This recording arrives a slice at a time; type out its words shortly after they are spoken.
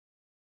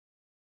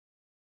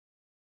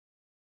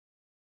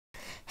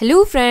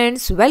Hello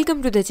friends,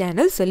 welcome to the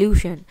channel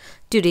Solution.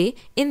 Today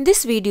in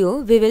this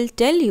video we will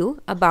tell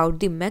you about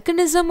the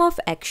mechanism of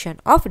action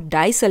of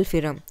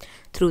disulfiram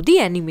through the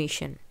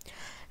animation.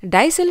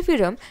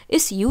 Disulfiram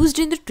is used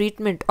in the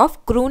treatment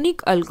of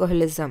chronic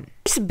alcoholism.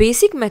 Its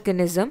basic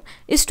mechanism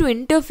is to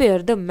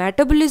interfere the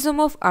metabolism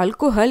of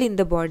alcohol in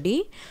the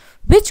body,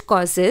 which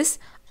causes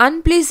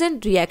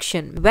unpleasant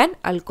reaction when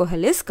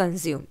alcohol is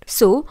consumed.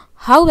 So,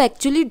 how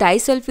actually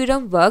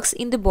disulfiram works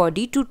in the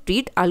body to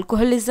treat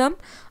alcoholism?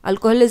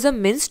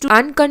 Alcoholism means to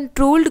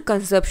uncontrolled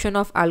consumption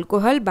of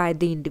alcohol by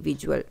the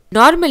individual.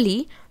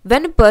 Normally,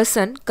 when a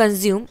person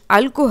consumes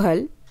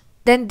alcohol,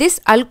 then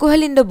this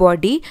alcohol in the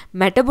body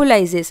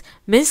metabolizes,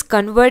 means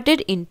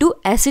converted into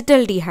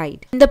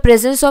acetaldehyde in the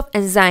presence of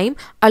enzyme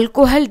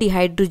alcohol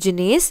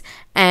dehydrogenase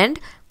and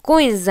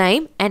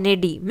coenzyme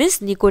NAD, means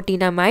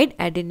nicotinamide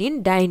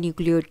adenine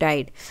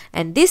dinucleotide,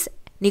 and this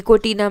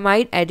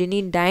nicotinamide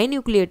adenine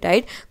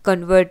dinucleotide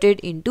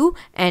converted into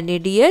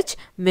NADH,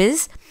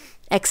 means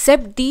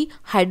accept the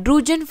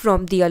hydrogen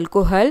from the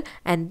alcohol,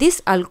 and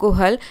this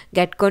alcohol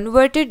get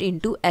converted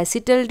into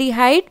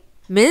acetaldehyde,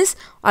 means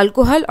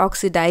alcohol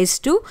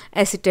oxidized to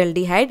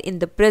acetaldehyde in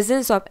the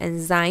presence of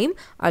enzyme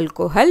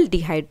alcohol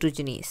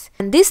dehydrogenase,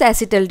 and this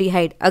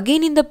acetaldehyde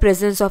again in the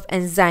presence of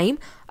enzyme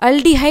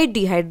aldehyde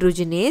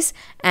dehydrogenase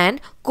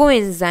and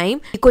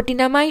coenzyme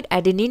nicotinamide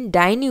adenine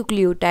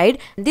dinucleotide.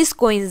 This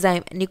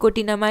coenzyme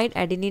nicotinamide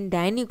adenine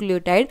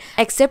dinucleotide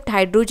accept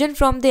hydrogen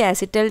from the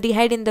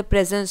acetaldehyde in the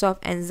presence of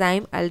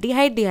enzyme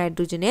aldehyde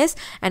dehydrogenase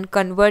and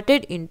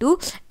converted into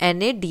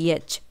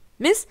NADH,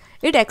 means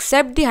it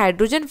accepts the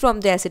hydrogen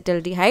from the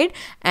acetaldehyde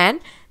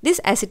and this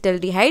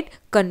acetaldehyde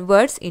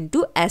converts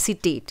into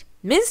acetate,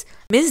 means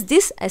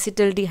this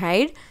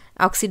acetaldehyde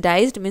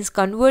oxidized, means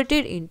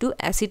converted into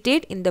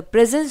acetate in the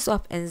presence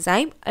of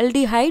enzyme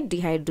aldehyde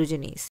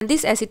dehydrogenase, and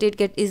this acetate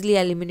get easily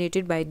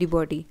eliminated by the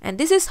body, and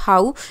this is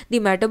how the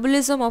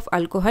metabolism of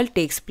alcohol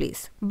takes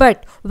place.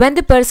 But when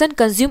the person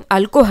consumes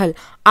alcohol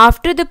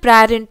after the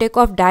prior intake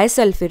of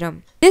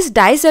disulfiram, this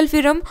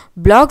disulfiram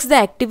blocks the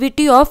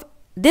activity of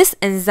this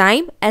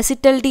enzyme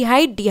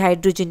acetaldehyde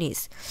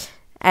dehydrogenase.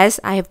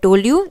 As I have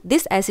told you,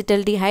 this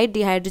acetaldehyde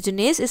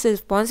dehydrogenase is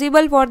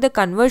responsible for the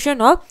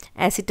conversion of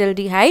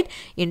acetaldehyde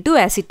into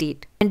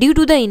acetate. And due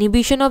to the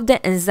inhibition of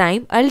the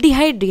enzyme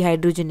aldehyde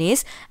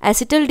dehydrogenase,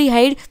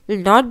 acetaldehyde will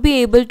not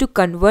be able to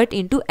convert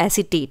into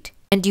acetate.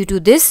 And due to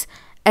this,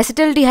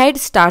 acetaldehyde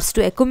starts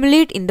to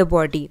accumulate in the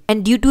body,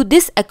 and due to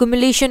this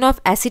accumulation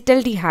of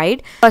acetaldehyde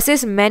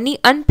causes many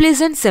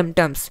unpleasant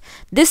symptoms.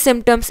 These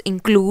symptoms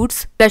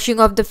includes flushing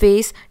of the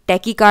face,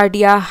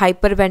 tachycardia,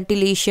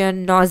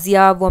 hyperventilation,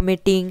 nausea,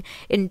 vomiting,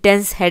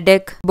 intense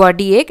headache,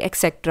 body ache,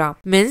 etc.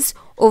 Means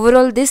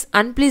overall this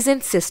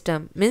unpleasant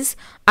system, means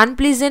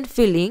unpleasant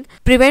feeling,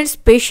 prevents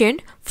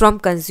patient from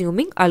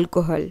consuming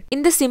alcohol.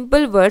 In the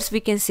simple words, we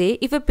can say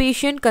if a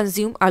patient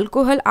consume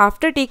alcohol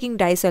after taking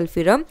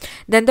disulfiram,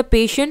 then the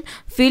patient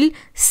feel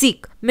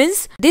sick,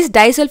 means this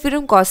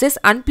disulfiram causes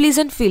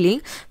unpleasant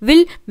feeling,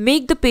 will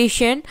make the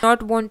patient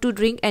not want to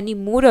drink any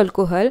more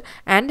alcohol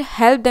and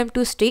help them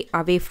to stay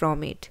away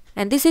from it.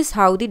 And this is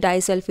how the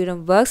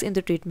disulfiram works in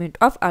the treatment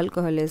of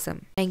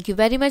alcoholism. Thank you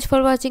very much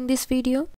for watching this video.